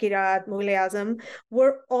Barsat Ki Raat, Mughal-e-Azam,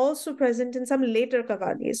 were also present in some later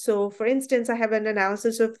qawwalis. So, for instance, I have an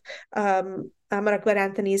analysis of Amar Akbar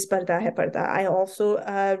Anthony's Parda Hai Parda. I also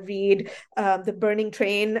read the Burning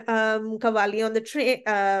Train qawwali on the train,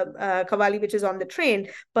 qawwali which is on the train,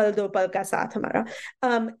 Pal Do Pal Ka Saath Hamara.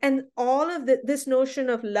 And all of this notion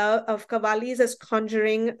of love, of qawwalis as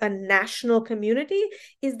conjuring a national community,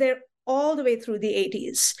 is there all the way through the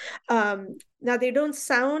 80s. Now, they don't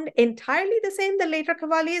sound entirely the same, the later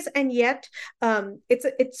qawwalis, and yet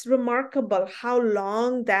it's remarkable how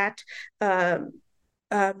long that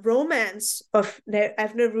romance of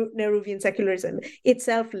Nehruvian secularism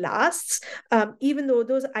itself lasts, even though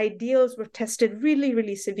those ideals were tested really,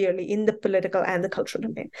 really severely in the political and the cultural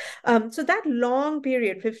domain. So that long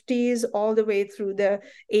period, 50s all the way through the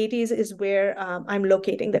 80s, is where I'm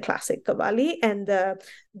locating the classic qawwali and the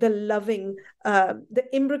loving, the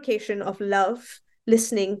imbrication of love,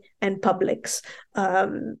 listening, and publics.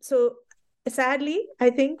 So sadly, I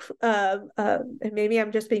think, maybe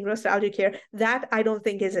I'm just being nostalgic here, that I don't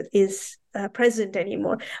think is present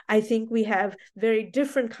anymore. I think we have very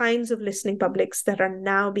different kinds of listening publics that are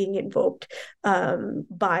now being invoked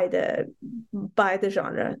by the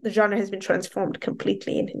genre. The genre has been transformed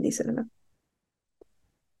completely in Hindi cinema.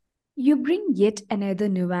 You bring yet another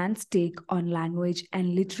nuanced take on language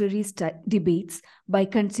and literary debates by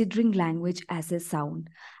considering language as a sound.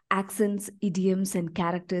 Accents, idioms, and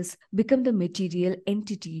characters become the material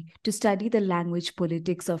entity to study the language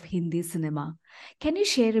politics of Hindi cinema. Can you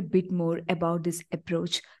share a bit more about this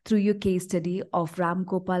approach through your case study of Ram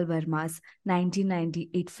Gopal Verma's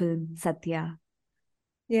 1998 film Satya?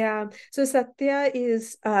 Yeah, so Satya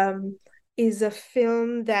is a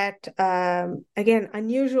film that, again,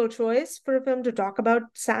 unusual choice for a film to talk about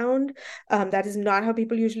sound. That is not how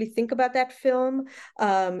people usually think about that film.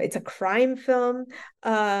 It's a crime film.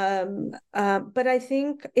 But I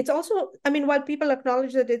think it's also, while people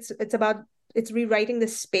acknowledge that it's rewriting the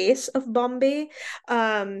space of Bombay,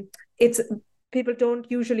 people don't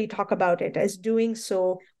usually talk about it as doing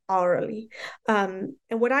so orally. And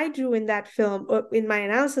what I do in that film, in my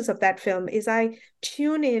analysis of that film, is I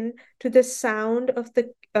tune in to the sound of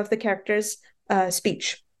the characters'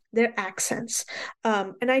 speech, their accents.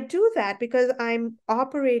 And I do that because I'm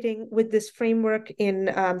operating with this framework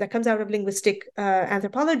that comes out of linguistic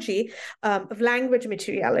anthropology, of language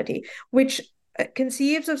materiality, which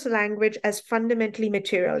conceives of language as fundamentally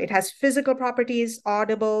material. It has physical properties,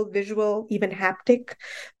 audible, visual, even haptic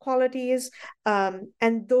qualities,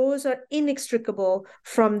 and those are inextricable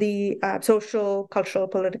from the social, cultural,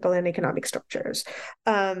 political, and economic structures.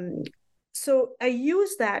 So I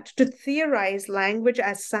use that to theorize language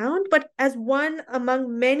as sound, but as one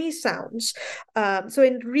among many sounds. So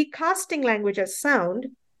in recasting language as sound,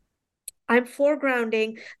 I'm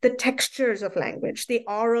foregrounding the textures of language, the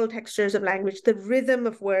oral textures of language, the rhythm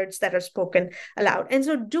of words that are spoken aloud. And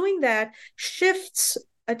so doing that shifts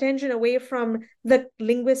attention away from the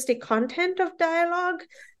linguistic content of dialogue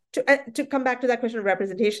to come back to that question of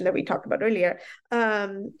representation that we talked about earlier,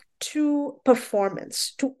 to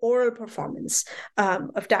performance, to oral performance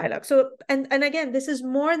of dialogue. So, and again, this is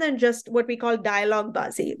more than just what we call dialogue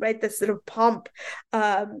buzzy, right? The sort of pomp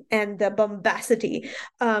and the bombacity.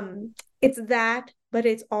 It's that, but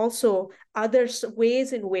it's also other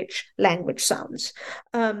ways in which language sounds.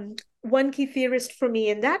 One key theorist for me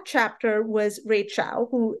in that chapter was Ray Chow,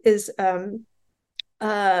 who is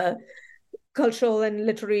cultural and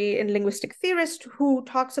literary and linguistic theorist, who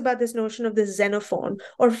talks about this notion of the xenophone,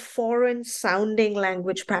 or foreign sounding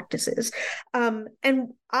language practices.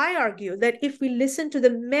 And I argue that if we listen to the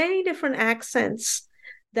many different accents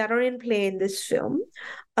that are in play in this film,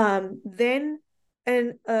 then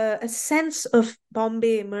a sense of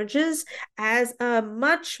Bombay emerges as a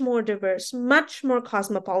much more diverse, much more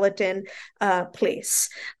cosmopolitan place.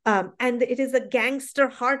 And it is the gangster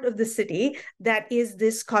heart of the city that is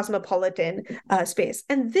this cosmopolitan space.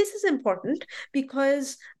 And this is important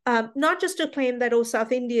because not just to claim that,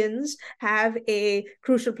 South Indians have a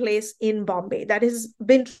crucial place in Bombay. That has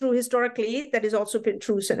been true historically. That has also been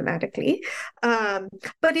true cinematically.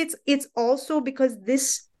 But it's also because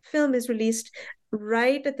this film is released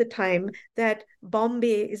right at the time that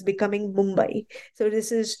Bombay is becoming Mumbai. So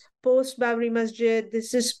this is post Babri Masjid.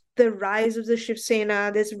 This is the rise of the Shiv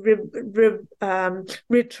Sena, this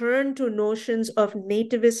return to notions of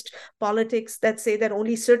nativist politics that say that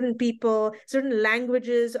only certain people, certain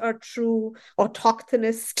languages are true,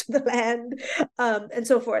 autochthonous to the land, and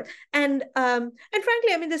so forth. And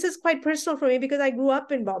frankly, I mean, this is quite personal for me because I grew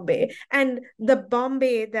up in Bombay, and the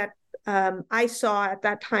Bombay that I saw at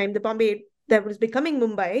that time, the Bombay that was becoming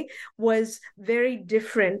Mumbai, was very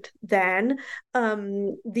different than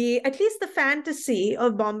at least the fantasy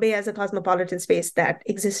of Bombay as a cosmopolitan space that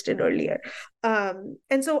existed earlier. And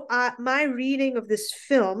so my reading of this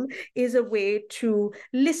film is a way to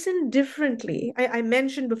listen differently. I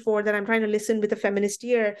mentioned before that I'm trying to listen with a feminist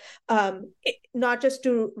ear, not just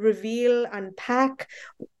to reveal, unpack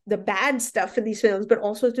the bad stuff in these films, but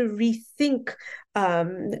also to rethink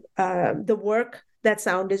the work that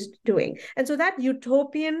sound is doing. And so that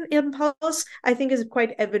utopian impulse, I think, is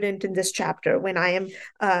quite evident in this chapter when I am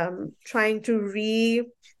trying to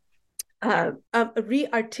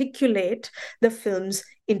re-articulate the film's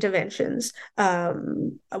interventions.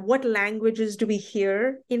 What languages do we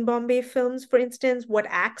hear in Bombay films, for instance? What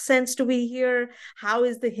accents do we hear? How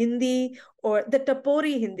is the Hindi or the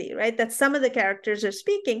Tapori Hindi, right, that some of the characters are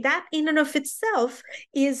speaking? That in and of itself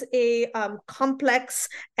is a complex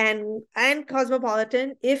and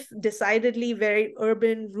cosmopolitan, if decidedly very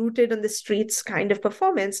urban, rooted on the streets kind of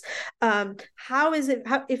performance. How is it,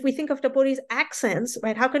 if we think of Tapori's accents,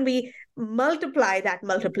 right, how can we multiply that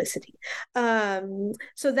multiplicity?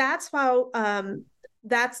 So that's how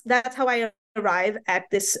I arrive at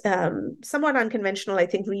this somewhat unconventional, I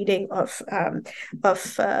think, reading of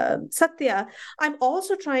Satya. I'm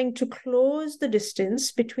also trying to close the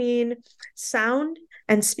distance between sound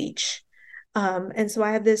and speech. And so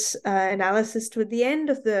I have this analysis toward the end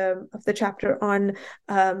of the chapter on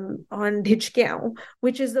Hijkeon,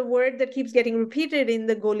 which is the word that keeps getting repeated in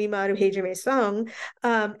the Goli Maru Hejime song,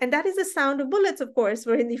 and that is the sound of bullets, of course,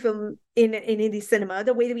 for Hindi film in Hindi cinema,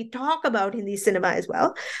 the way that we talk about Hindi cinema as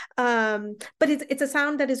well. But it's a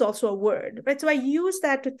sound that is also a word, right? So I use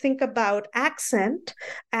that to think about accent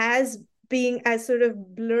as sort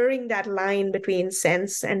of blurring that line between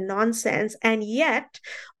sense and nonsense, and yet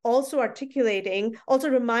also articulating, also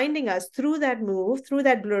reminding us through that move, through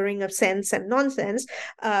that blurring of sense and nonsense,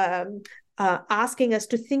 asking us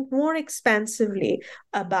to think more expansively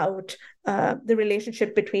about the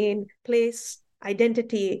relationship between place,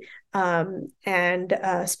 identity, and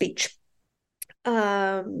speech.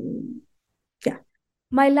 Yeah.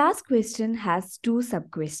 My last question has two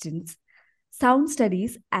sub-questions. Sound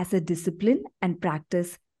studies as a discipline and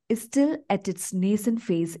practice is still at its nascent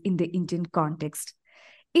phase in the Indian context.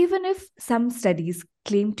 Even if some studies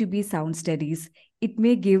claim to be sound studies, it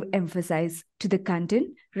may give emphasis to the content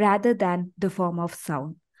rather than the form of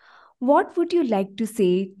sound. What would you like to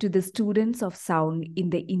say to the students of sound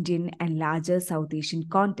in the Indian and larger South Asian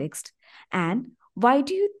context? And why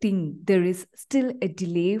do you think there is still a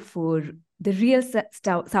delay for the real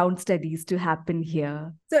sound studies to happen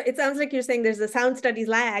here? So it sounds like you're saying there's a sound studies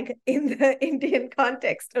lag in the Indian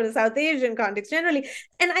context or the South Asian context generally.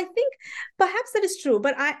 And I think perhaps that is true,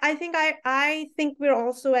 but I think we're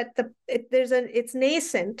also at it's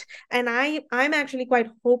nascent. And I'm actually quite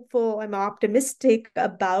hopeful. I'm optimistic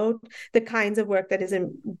about the kinds of work that is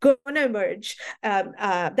going to emerge,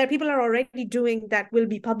 that people are already doing, that will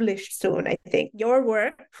be published soon. I think your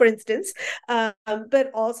work, for instance, but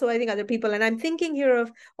also I think other people. And I'm thinking here of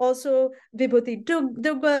also Vibhuti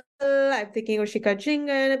Dugal, I'm thinking of Shikha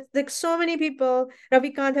Jingan. Like so many people,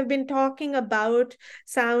 Ravikant, have been talking about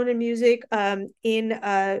sound and music in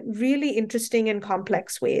really interesting and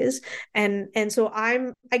complex ways. And so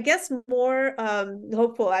I guess more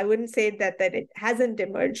hopeful. I wouldn't say that it hasn't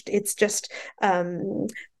emerged. It's just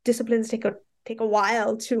disciplines take a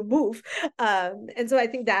while to move, and so I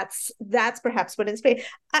think that's perhaps what inspired.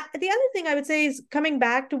 The other thing I would say is coming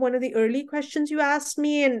back to one of the early questions you asked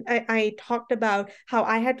me, and I talked about how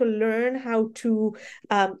I had to learn how to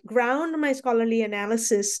ground my scholarly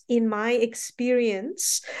analysis in my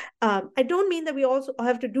experience. I don't mean that we also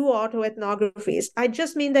have to do autoethnographies. I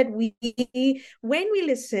just mean that when we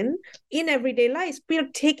listen in everyday life, we are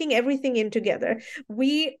taking everything in together.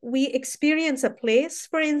 We experience a place,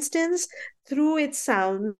 for instance, through its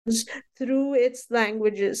sounds, through its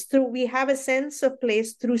languages, we have a sense of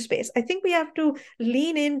place through space. I think we have to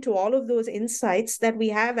lean into all of those insights that we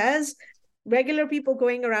have as regular people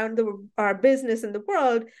going around our business in the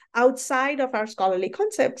world outside of our scholarly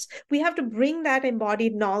concepts. We have to bring that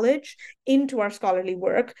embodied knowledge into our scholarly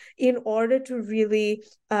work in order to really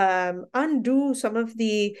undo some of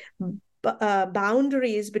the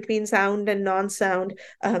boundaries between sound and non-sound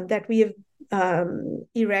that we have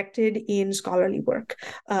erected in scholarly work.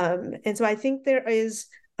 And so I think there is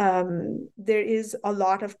a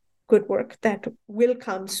lot of good work that will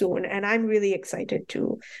come soon, and I'm really excited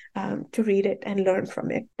to read it and learn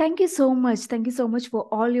from it. Thank you so much. Thank you so much for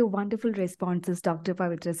all your wonderful responses, Dr.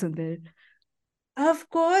 Pavitra Sundar. Of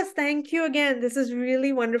course. Thank you again. This is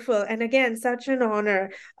really wonderful. And again, such an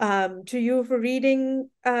honor to you for reading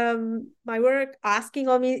my work, asking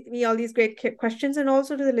me all these great questions, and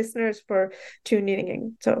also to the listeners for tuning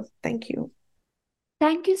in. So thank you.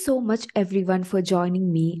 Thank you so much, everyone, for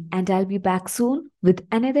joining me. And I'll be back soon with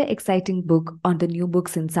another exciting book on the New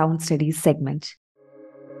Books in Sound Studies segment.